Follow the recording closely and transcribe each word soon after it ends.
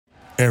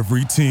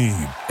Every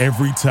team,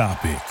 every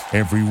topic,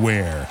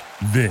 everywhere.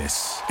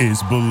 This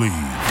is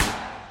Believe.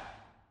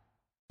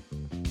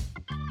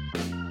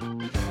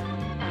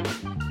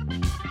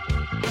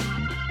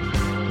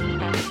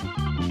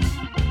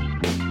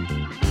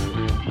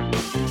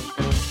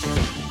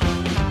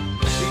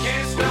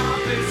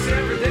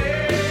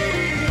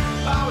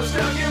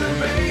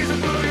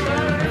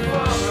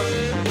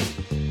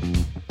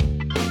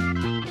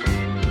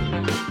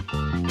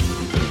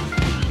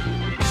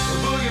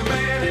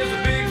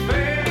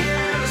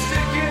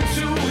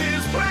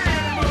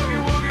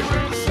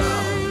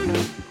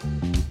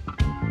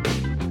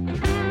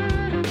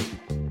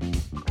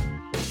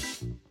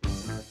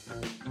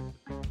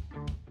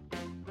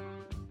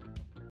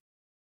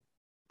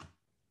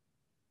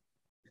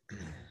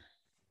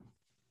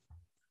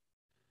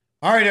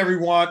 All right,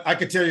 everyone. I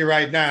can tell you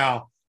right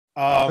now,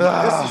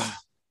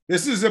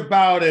 this is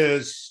about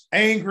as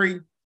angry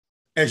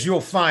as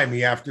you'll find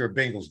me after a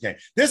Bengals game.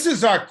 This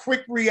is our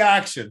quick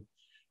reaction,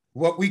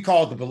 what we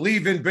call the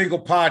Believe in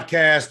Bengal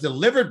podcast,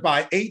 delivered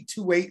by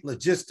 828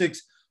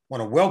 Logistics.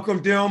 Want to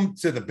welcome them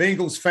to the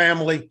Bengals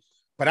family.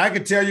 But I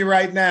can tell you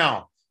right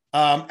now,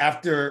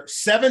 after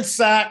 7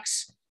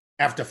 sacks,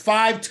 after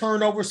 5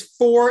 turnovers,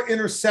 4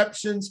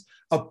 interceptions,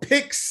 a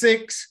pick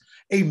 6,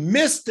 a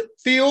missed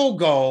field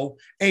goal,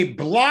 a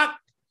blocked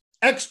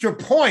extra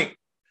point.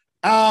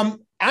 I'm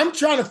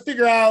trying to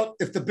figure out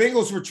if the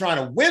Bengals were trying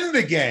to win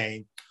the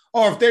game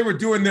or if they were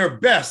doing their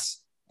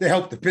best to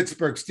help the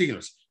Pittsburgh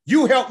Steelers.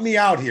 You help me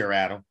out here,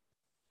 Adam.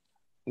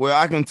 Well,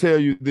 I can tell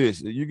you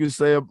this. You can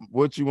say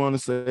what you want to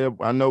say.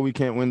 I know we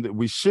can't win.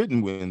 We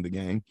shouldn't win the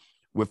game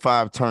with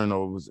 5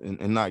 turnovers and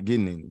not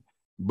getting any.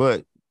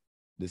 But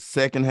the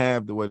second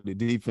half, the way the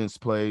defense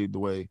played, the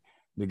way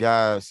the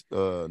guys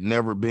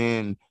never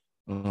been –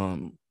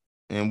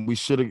 and we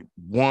should have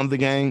won the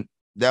game.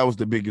 That was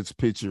the biggest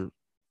picture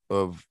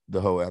of the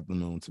whole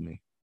afternoon to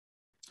me.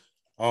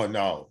 Oh,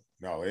 no,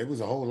 it was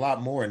a whole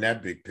lot more in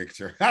that big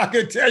picture. I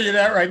can tell you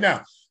that right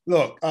now.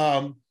 Look,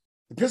 the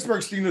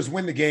Pittsburgh Steelers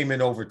win the game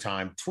in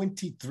overtime,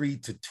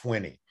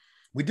 23-20.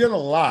 We did a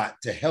lot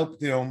to help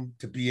them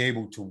to be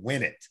able to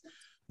win it.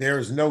 There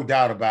is no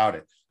doubt about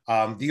it.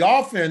 The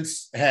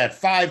offense had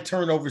 5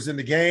 turnovers in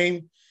the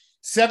game.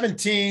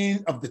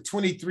 17 of the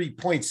 23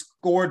 points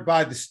scored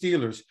by the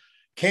Steelers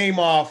came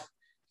off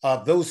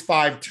of those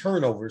 5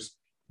 turnovers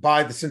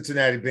by the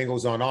Cincinnati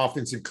Bengals on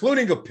offense,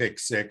 including a pick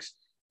 6.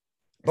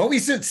 But we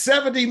sent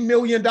 $70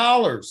 million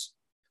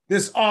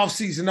this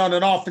offseason on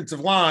an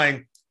offensive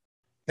line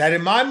that,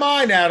 in my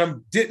mind,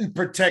 Adam, didn't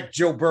protect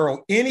Joe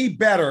Burrow any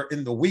better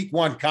in the Week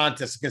 1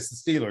 contest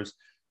against the Steelers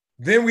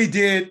than we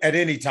did at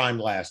any time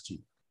last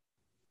year.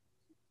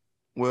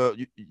 Well,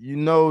 you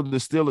know the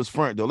Steelers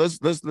front, though. Let's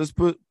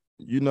put –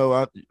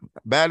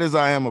 bad as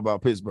I am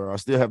about Pittsburgh, I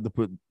still have to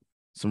put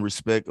some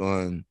respect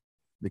on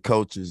the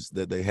coaches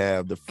that they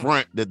have, the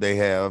front that they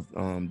have,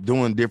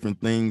 doing different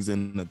things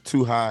in the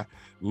too high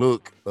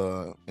look.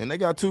 And they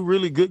got 2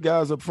 really good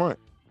guys up front.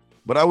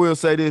 But I will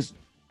say this,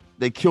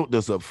 they killed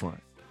us up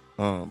front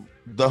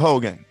the whole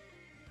game.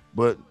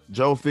 But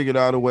Joe figured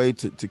out a way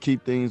to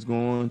keep things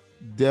going.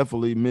 We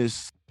definitely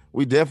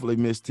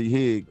missed T.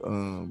 Hig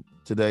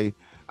today.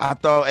 I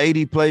thought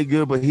AD played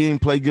good, but he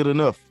didn't play good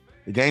enough.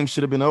 The game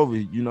should have been over,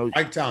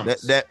 Mike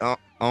Thomas.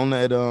 On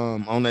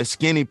that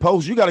skinny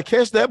post, you got to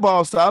catch that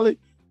ball solid.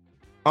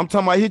 I'm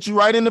talking about hit you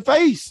right in the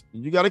face.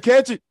 You got to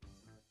catch it.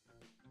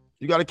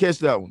 You got to catch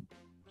that one.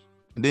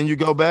 And then you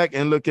go back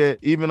and look at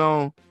even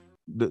on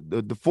the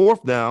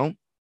 4th down,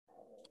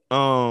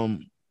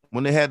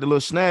 when they had the little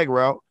snag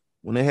route,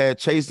 when they had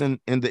Chase in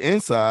the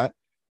inside,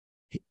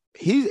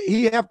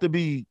 he have to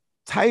be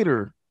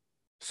tighter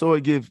so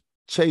it gives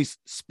Chase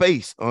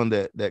space on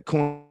that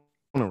corner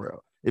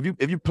route.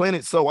 If you plant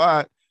it so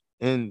wide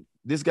and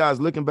this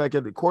guy's looking back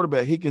at the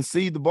quarterback, he can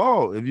see the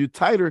ball. If you're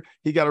tighter,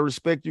 he got to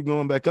respect you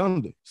going back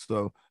under.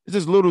 So it's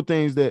just little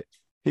things that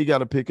he got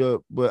to pick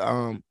up. But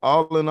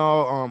all in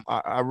all,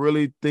 I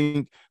really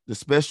think the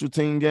special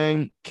team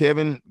game,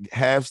 Kevin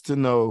has to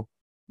know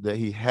that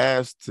he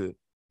has to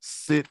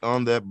sit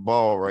on that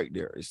ball right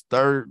there. It's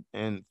 3rd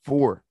and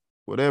 4,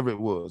 whatever it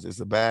was. It's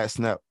a bad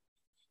snap.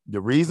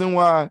 The reason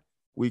why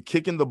we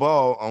kicking the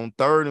ball on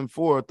 3rd and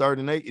 4, 3rd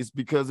and 8 is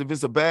because if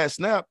it's a bad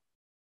snap,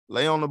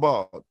 lay on the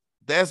ball.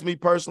 That's me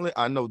personally.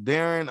 I know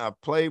Darren. I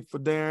played for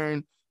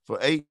Darren for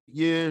 8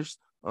 years.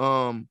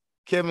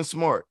 Kevin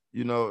Smart,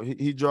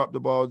 he dropped the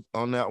ball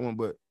on that one,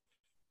 but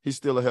he's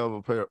still a hell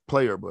of a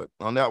player. But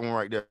on that one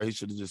right there, he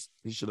should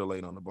have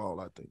laid on the ball,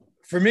 I think.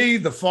 For me,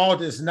 the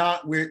fault is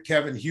not with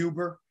Kevin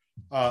Huber.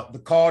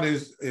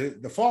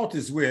 The fault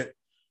is with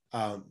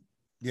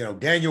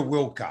Daniel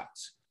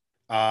Wilcox,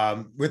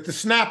 with the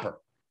snapper.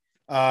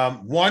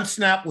 One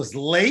snap was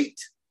late,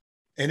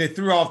 and it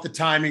threw off the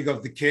timing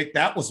of the kick.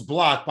 That was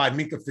blocked by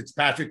Minkah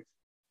Fitzpatrick.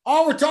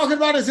 All we're talking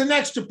about is an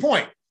extra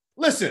point.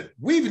 Listen,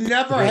 we've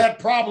never had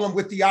problem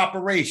with the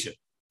operation.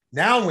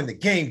 Now when the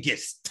game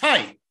gets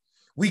tight,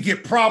 we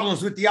get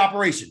problems with the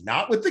operation,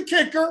 not with the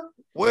kicker,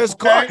 Where's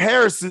Okay? Clark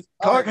Harris?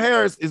 Clark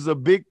Harris is a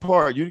big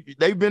part.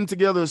 They've been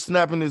together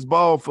snapping this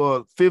ball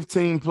for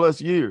 15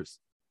 plus years.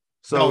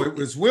 So no, it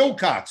was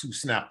Wilcox who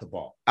snapped the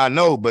ball. I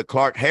know, but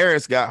Clark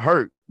Harris got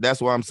hurt.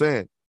 That's what I'm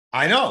saying.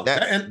 I know.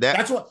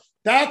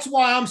 That's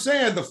why I'm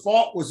saying the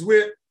fault was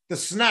with the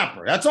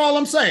snapper. That's all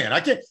I'm saying.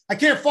 I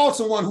can't fault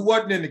someone who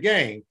wasn't in the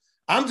game.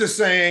 I'm just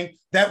saying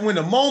that when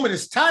the moment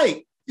is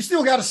tight, you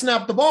still got to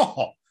snap the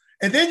ball.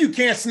 And then you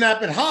can't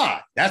snap it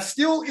high. That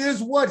still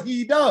is what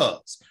he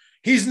does.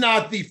 He's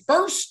not the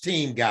first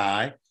team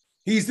guy.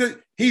 He's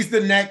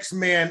the next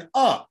man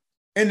up.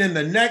 And then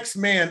the next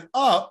man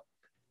up,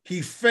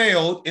 he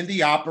failed in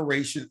the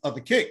operation of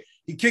the kick.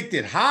 He kicked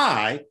it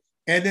high,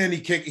 and then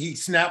he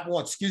snapped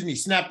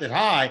it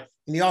high,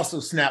 and he also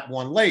snapped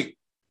one late.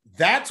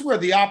 That's where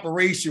the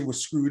operation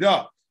was screwed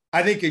up.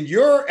 I think in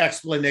your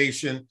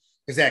explanation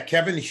is that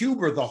Kevin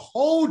Huber, the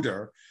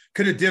holder,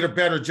 could have did a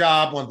better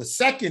job on the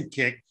second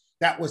kick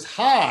that was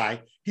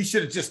high. He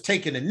should have just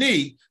taken a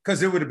knee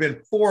because it would have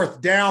been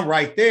fourth down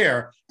right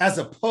there as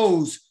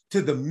opposed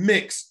to the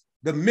missed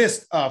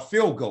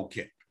field goal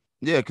kick.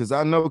 Yeah, because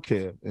I know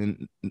Kev,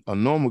 and a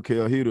normal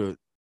Kev, he'd have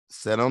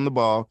sat on the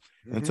ball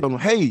and told him,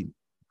 hey,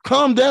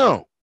 calm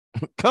down.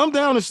 Calm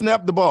down and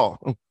snap the ball.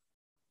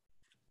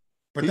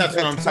 But that's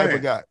what I'm saying. Type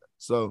of guy.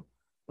 So,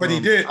 but he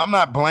did. I'm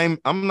not blaming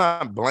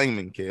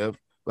Kev,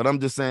 but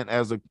I'm just saying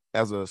as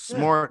a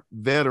smart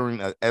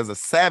veteran, as a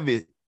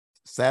savage,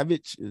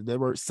 is that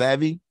word?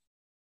 Savvy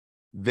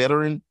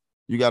veteran,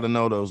 you got to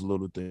know those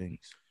little things.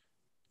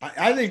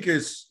 I think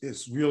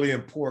it's really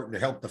important to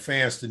help the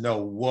fans to know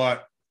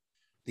what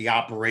the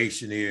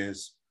operation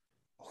is,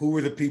 who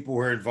are the people who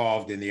are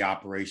involved in the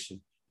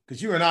operation.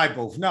 Because you and I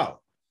both know,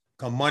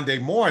 come Monday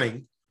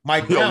morning,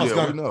 Mike Brown's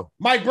going to know.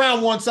 Mike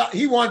Brown wants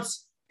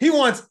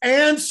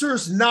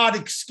answers, not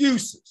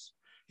excuses.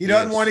 He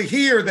doesn't want to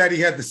hear that he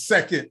had the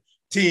second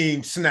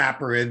team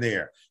snapper in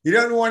there. He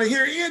doesn't want to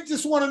hear. He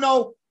just want to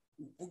know.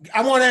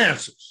 I want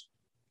answers.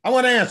 I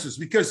want answers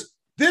because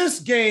this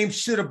game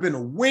should have been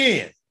a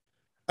win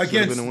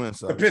against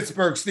the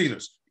Pittsburgh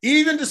Steelers.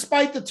 Even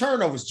despite the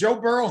turnovers, Joe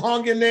Burrow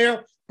hung in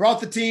there,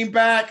 brought the team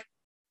back.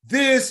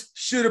 This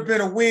should have been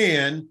a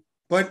win,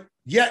 but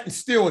yet and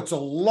still it's a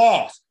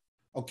loss.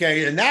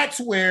 Okay, and that's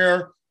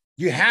where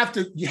you have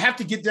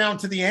to get down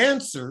to the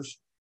answers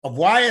of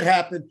why it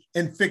happened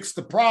and fix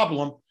the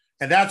problem.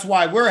 And that's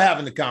why we're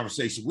having the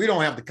conversation. We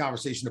don't have the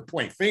conversation to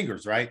point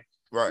fingers, right?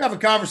 Right. We have a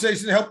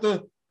conversation to help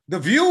the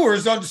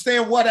viewers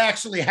understand what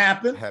actually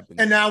happened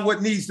and now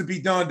what needs to be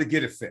done to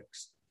get it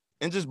fixed.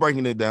 And just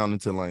breaking it down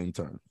into lane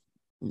terms.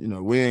 You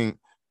know,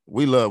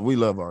 we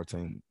love our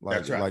team.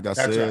 Like I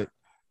said,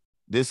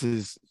 this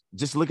is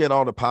just look at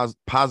all the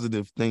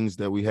positive things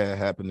that we had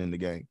happen in the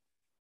game.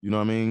 You know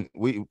what I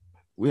mean?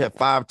 We had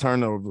 5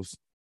 turnovers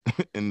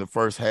in the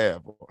first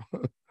half.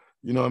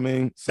 You know what I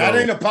mean? So, that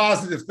ain't a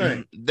positive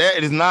thing.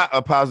 That is not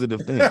a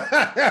positive thing.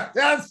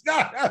 That's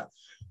not.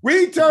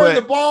 We turned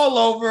the ball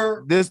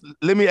over.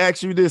 Let me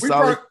ask you this,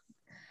 Solly.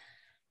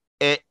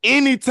 At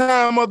any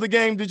time of the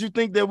game, did you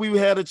think that we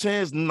had a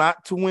chance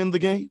not to win the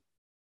game?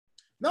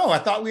 No, I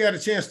thought we had a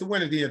chance to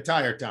win it the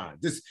entire time.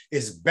 Just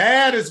as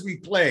bad as we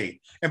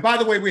played. And by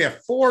the way, we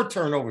have 4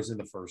 turnovers in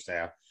the first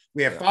half.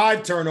 We have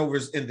 5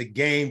 turnovers in the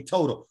game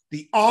total.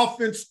 The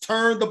offense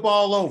turned the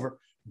ball over,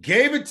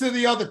 gave it to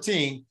the other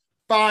team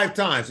 5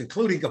 times,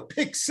 including a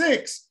pick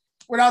 6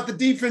 without the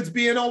defense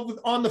being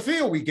on the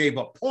field. We gave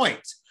up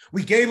points.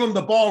 We gave them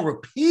the ball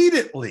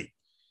repeatedly.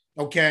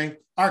 Okay.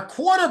 Our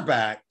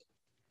quarterback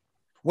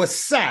was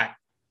sacked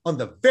on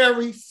the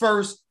very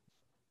first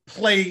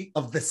play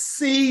of the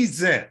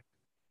season.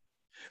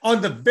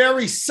 On the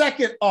very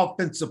second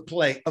offensive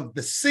play of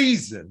the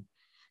season,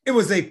 it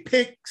was a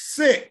pick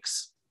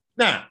 6.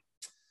 Now,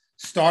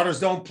 starters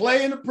don't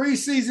play in the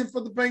preseason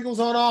for the Bengals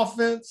on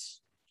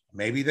offense.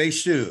 Maybe they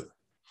should.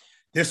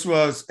 This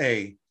was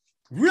a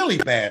really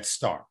bad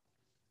start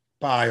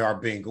by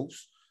our Bengals.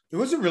 It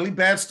was a really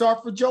bad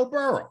start for Joe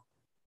Burrow.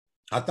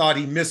 I thought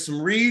he missed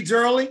some reads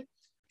early.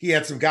 He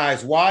had some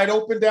guys wide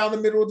open down the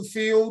middle of the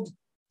field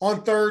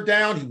on third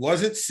down. He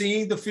wasn't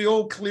seeing the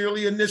field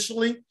clearly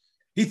initially.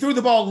 He threw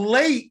the ball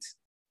late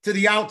to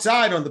the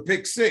outside on the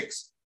pick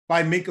 6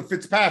 by Minkah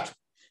Fitzpatrick.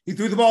 He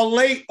threw the ball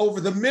late over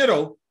the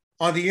middle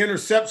on the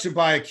interception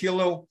by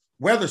Ahkello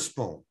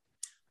Witherspoon.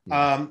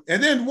 And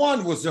then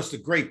one was just a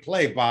great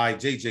play by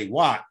J.J.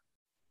 Watt,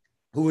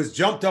 who has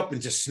jumped up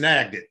and just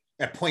snagged it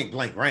at point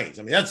blank range.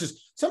 I mean, that's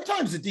just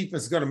sometimes the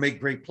defense is going to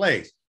make great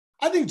plays.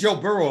 I think Joe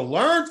Burrow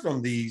learned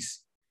from these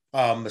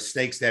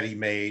mistakes that he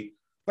made,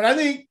 but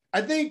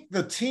I think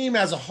the team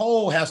as a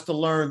whole has to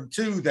learn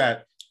too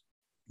that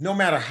no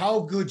matter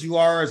how good you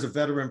are as a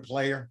veteran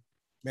player,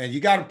 man, you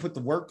got to put the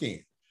work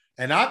in,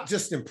 and not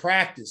just in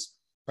practice.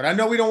 But I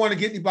know we don't want to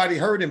get anybody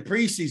hurt in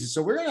preseason,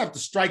 so we're going to have to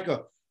strike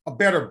a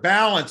better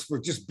balance for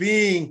just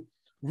being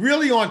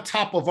really on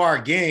top of our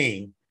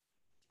game.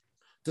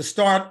 To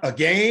start a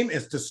game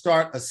is to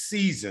start a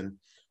season,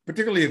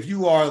 particularly if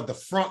you are the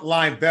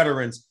frontline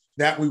veterans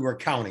that we were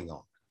counting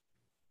on.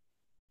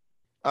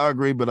 I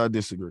agree, but I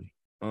disagree.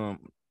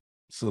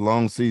 It's a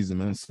long season,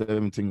 man.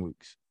 17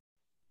 weeks.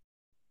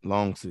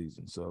 Long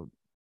season. So,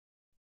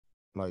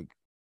 like,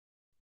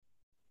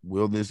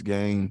 will this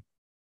game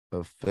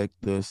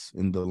affect us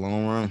in the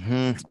long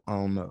run? I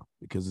don't know,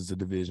 because it's a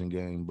division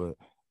game, but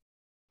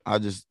I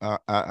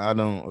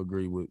don't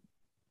agree with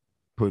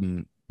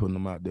putting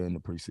them out there in the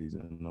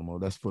preseason no more.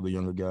 That's for the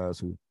younger guys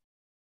who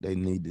they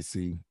need to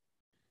see,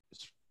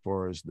 as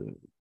far as the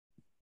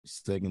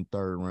second,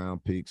 third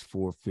round picks,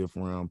 fourth, fifth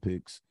round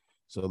picks,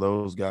 so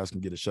those guys can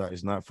get a shot.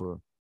 It's not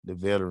for the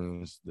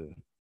veterans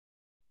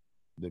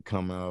that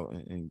come out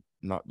and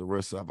knock the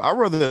rest off. I'd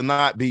rather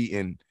not be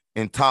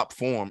in top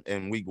form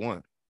in week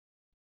 1.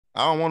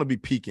 I don't want to be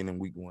peaking in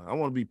week 1. I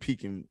want to be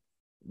peaking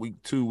week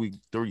 2, week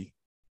 3.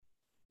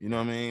 You know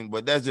what I mean?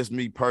 But that's just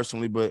me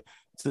personally. But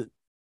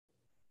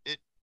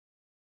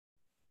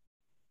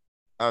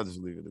I'll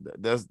just leave it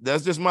at that.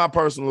 That's just my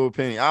personal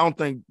opinion. I don't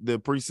think the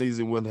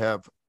preseason would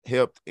have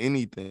helped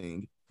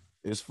anything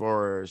as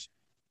far as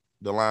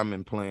the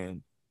lineman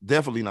playing.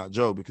 Definitely not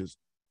Joe, because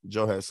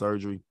Joe had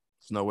surgery.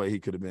 There's no way he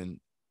could have been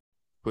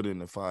put in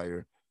the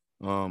fire.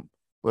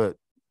 But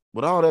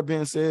with all that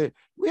being said,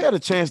 we had a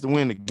chance to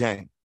win the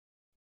game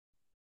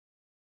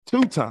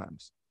 2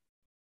 times.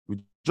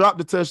 We dropped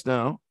the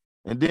touchdown,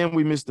 and then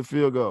we missed the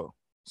field goal.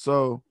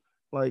 So,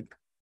 like,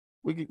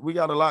 we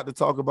got a lot to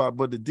talk about,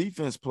 but the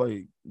defense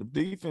played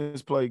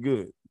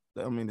good.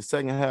 I mean, the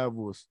second half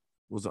was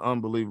an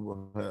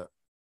unbelievable half.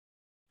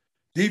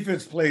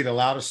 Defense played a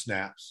lot of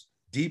snaps,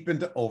 deep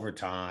into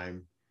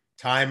overtime,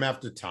 time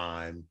after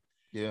time.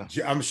 Yeah.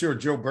 I'm sure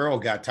Joe Burrow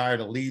got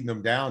tired of leading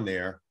them down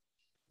there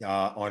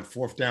on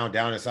 4th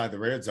down inside the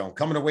red zone,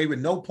 coming away with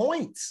no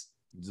points.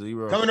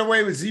 0. Coming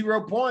away with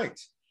 0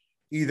 points.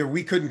 Either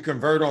we couldn't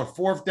convert on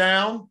 4th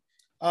down,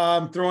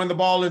 throwing the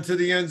ball into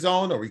the end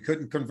zone, or we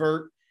couldn't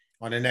convert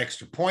on an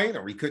extra point,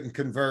 or we couldn't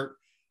convert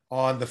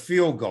on the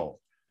field goal.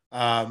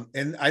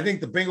 And I think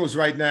the Bengals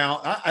right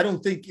now, I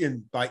don't think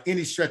by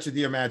any stretch of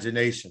the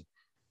imagination,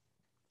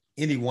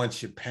 anyone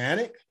should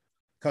panic,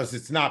 because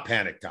it's not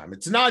panic time.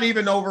 It's not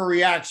even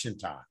overreaction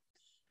time.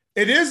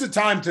 It is a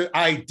time to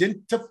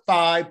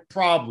identify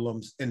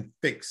problems and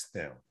fix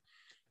them.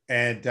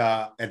 And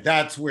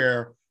that's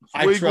where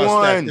I trust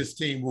that this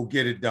team will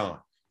get it done.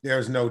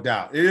 There's no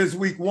doubt. It is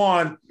week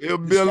 1. It'll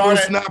be a little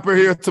snapper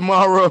here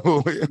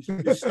tomorrow.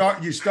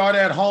 you start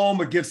at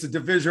home against a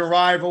division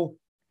rival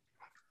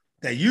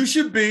that you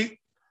should beat.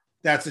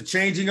 That's a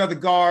changing of the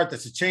guard.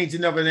 That's a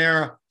changing of an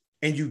era.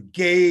 And you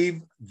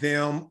gave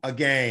them a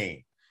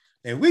game.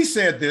 And we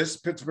said this,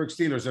 Pittsburgh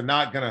Steelers are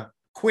not going to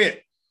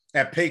quit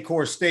at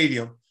Paycor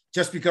Stadium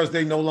just because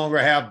they no longer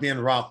have Ben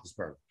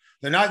Roethlisberger.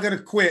 They're not going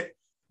to quit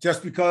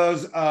just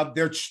because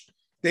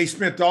they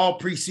spent all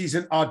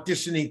preseason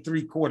auditioning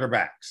 3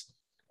 quarterbacks.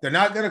 They're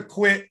not going to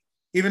quit,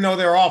 even though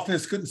their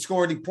offense couldn't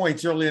score any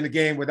points early in the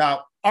game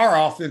without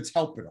our offense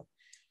helping them.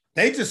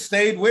 They just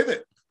stayed with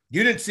it.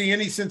 You didn't see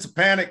any sense of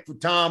panic for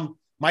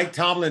Mike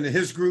Tomlin and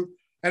his group.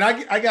 And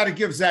I got to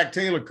give Zach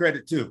Taylor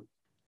credit too.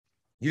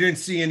 You didn't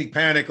see any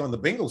panic on the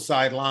Bengals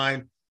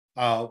sideline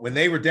when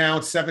they were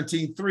down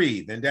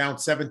 17-3, then down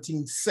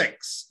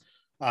 17-6.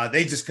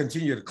 They just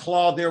continued to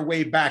claw their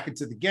way back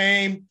into the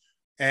game.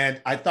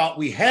 And I thought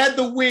we had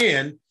the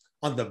win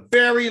on the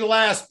very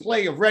last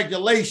play of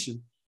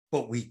regulation,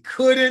 but we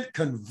couldn't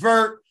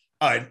convert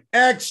an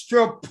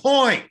extra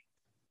point.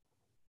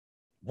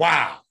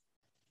 Wow.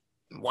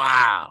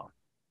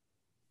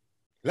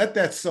 Let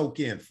that soak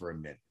in for a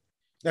minute.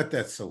 Let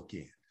that soak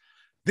in.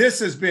 This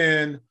has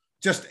been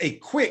just a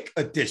quick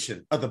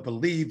edition of the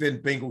Believe in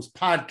Bengals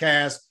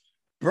podcast,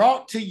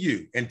 brought to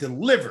you and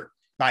delivered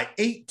by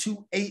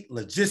 828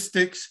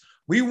 Logistics.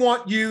 We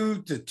want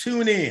you to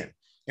tune in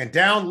and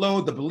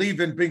download the Believe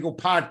in Bengal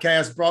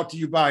podcast, brought to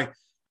you by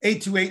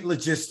 828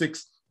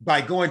 Logistics,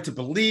 by going to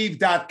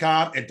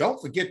Believe.com. And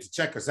don't forget to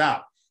check us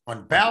out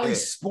on Bally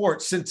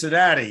Sports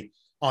Cincinnati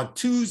on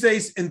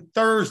Tuesdays and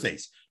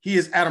Thursdays. He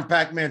is Adam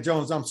Pac-Man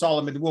Jones. I'm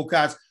Solomon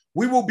Wilcox.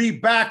 We will be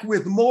back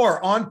with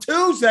more on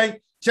Tuesday.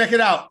 Check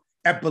it out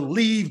at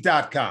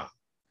Believe.com.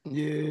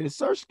 Yeah,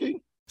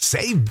 Sersky.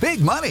 Save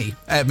big money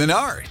at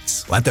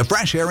Menards. Let the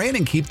fresh air in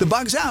and keep the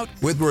bugs out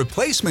with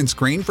replacement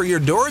screen for your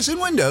doors and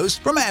windows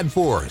from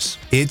AdForce.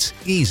 It's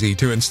easy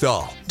to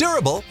install,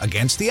 durable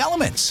against the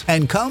elements,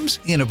 and comes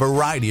in a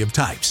variety of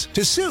types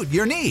to suit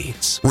your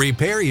needs.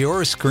 Repair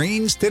your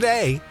screens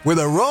today with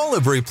a roll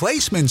of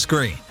replacement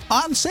screen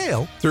on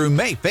sale through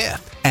May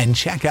 5th. And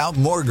check out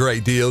more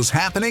great deals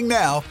happening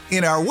now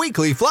in our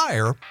weekly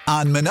flyer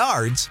on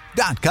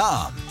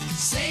Menards.com.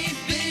 Save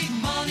big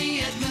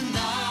money at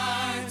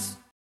Menards.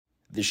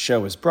 This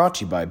show is brought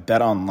to you by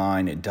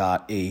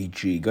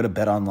BetOnline.ag. Go to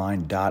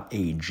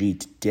BetOnline.ag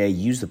today.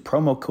 Use the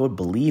promo code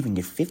BELIEVE and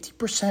get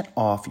 50%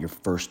 off your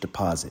first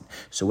deposit.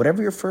 So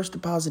whatever your first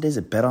deposit is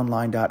at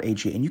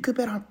BetOnline.ag, and you could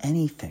bet on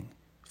anything.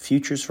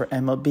 Futures for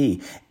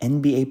MLB,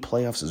 NBA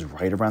playoffs is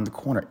right around the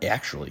corner.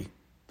 Actually,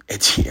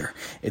 it's here.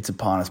 It's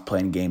upon us.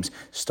 Playing games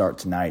start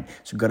tonight.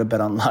 So go to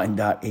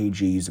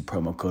betonline.ag. Use the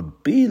promo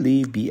code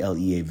BELIEVE,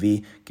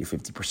 BLEAV. Get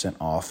 50%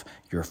 off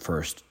your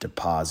first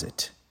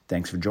deposit.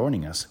 Thanks for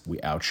joining us.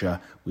 We out ya.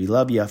 We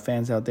love ya.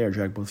 Fans out there,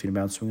 drag both feet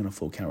about, swing on a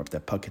full counter, rip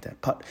that puck, hit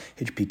that putt.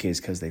 Hit your PKs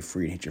because they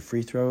free, and hit your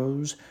free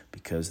throws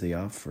because they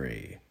are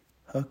free.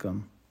 Hook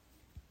 'em.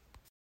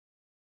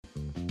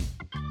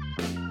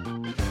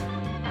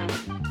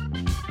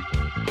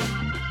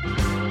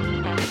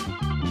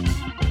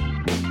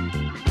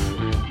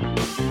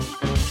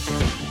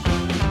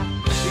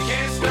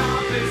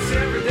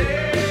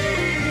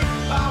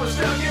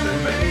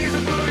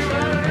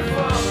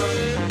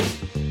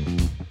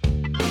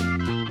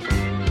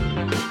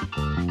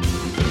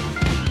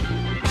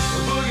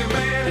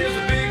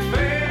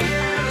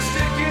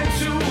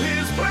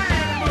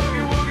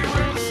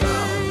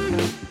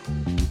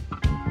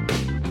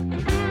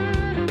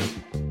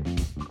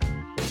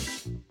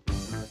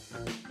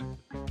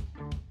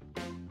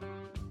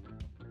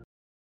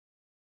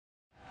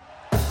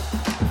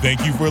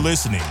 Thank you for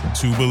listening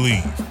to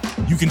Believe.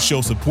 You can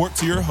show support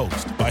to your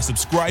host by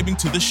subscribing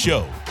to the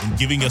show and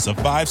giving us a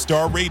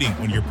 5-star rating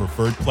on your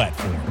preferred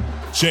platform.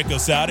 Check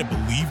us out at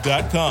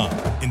Believe.com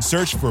and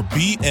search for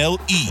BLEAV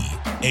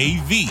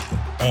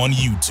on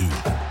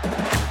YouTube.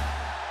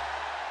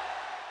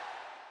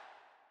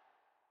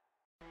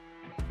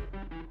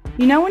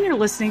 You know when you're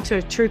listening to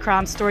a true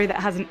crime story that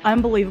has an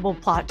unbelievable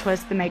plot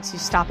twist that makes you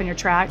stop in your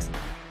tracks?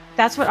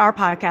 That's what our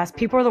podcast,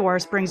 People Are the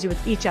Worst, brings you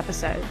with each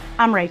episode.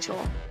 I'm Rachel.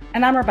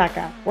 And I'm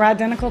Rebecca. We're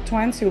identical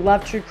twins who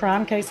love true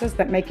crime cases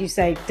that make you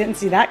say, didn't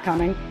see that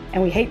coming,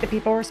 and we hate the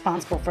people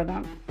responsible for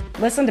them.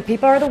 Listen to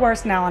People Are the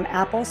Worst now on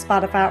Apple,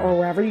 Spotify, or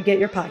wherever you get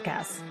your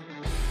podcasts.